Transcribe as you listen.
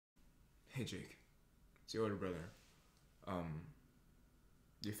Hey Jake, it's your older brother. Um,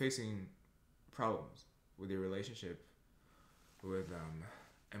 you're facing problems with your relationship with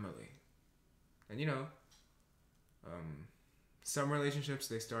Emily, and um, some relationships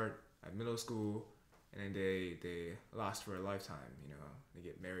they start at middle school, and then they last for a lifetime. They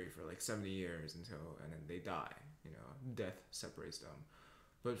get married for like 70 years and then they die. Death separates them.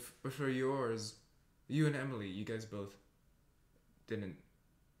 But for yours, you and Emily, you guys both didn't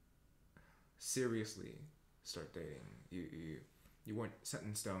seriously start dating. You weren't set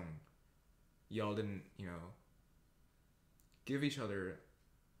in stone. Y'all didn't give each other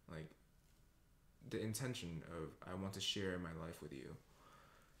like the intention of I want to share my life with you.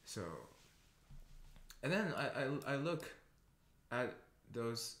 So and then I look at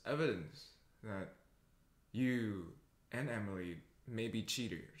those evidence that you and Emily may be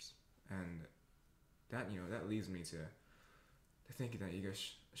cheaters, and that leads me to think that you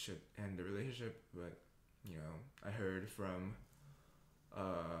guys should end the relationship. But I heard from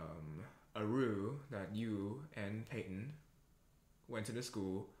Aru that you and Peyton went to the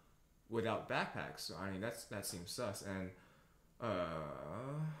school without backpacks. So I mean that seems sus. And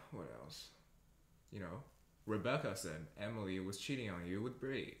what else? You know, Rebecca said Emily was cheating on you with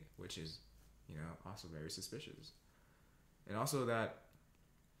Brady, which is also very suspicious. And also that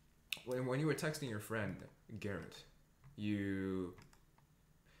when you were texting your friend Garrett, you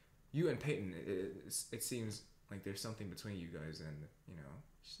you and Peyton, it seems like there's something between you guys, and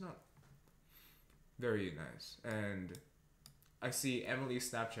it's not very nice. And I see Emily's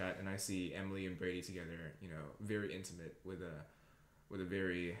Snapchat, and I see Emily and Brady together. Very intimate with a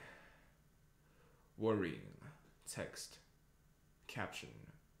very worrying text caption.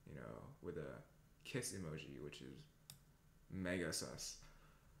 With a kiss emoji, which is mega sus.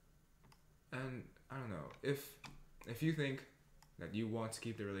 And I don't know if you think that you want to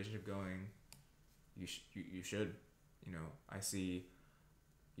keep the relationship going, you should. I see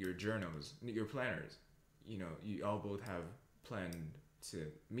your journals, your planners. You all both have planned to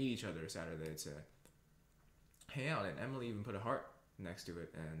meet each other Saturday to hang out, and Emily even put a heart next to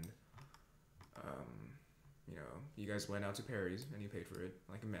it. And you guys went out to Perry's and you paid for it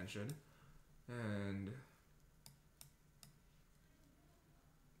like a man should. And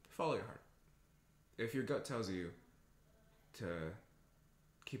follow your heart. If your gut tells you to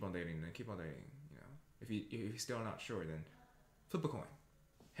keep on dating, then keep on dating. If you're still not sure, then flip a coin.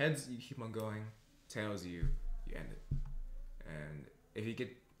 Heads, you keep on going. Tails, you end it. And if you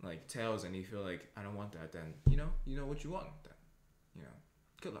get like tails and you feel like I don't want that, then you know what you want. Then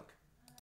good luck.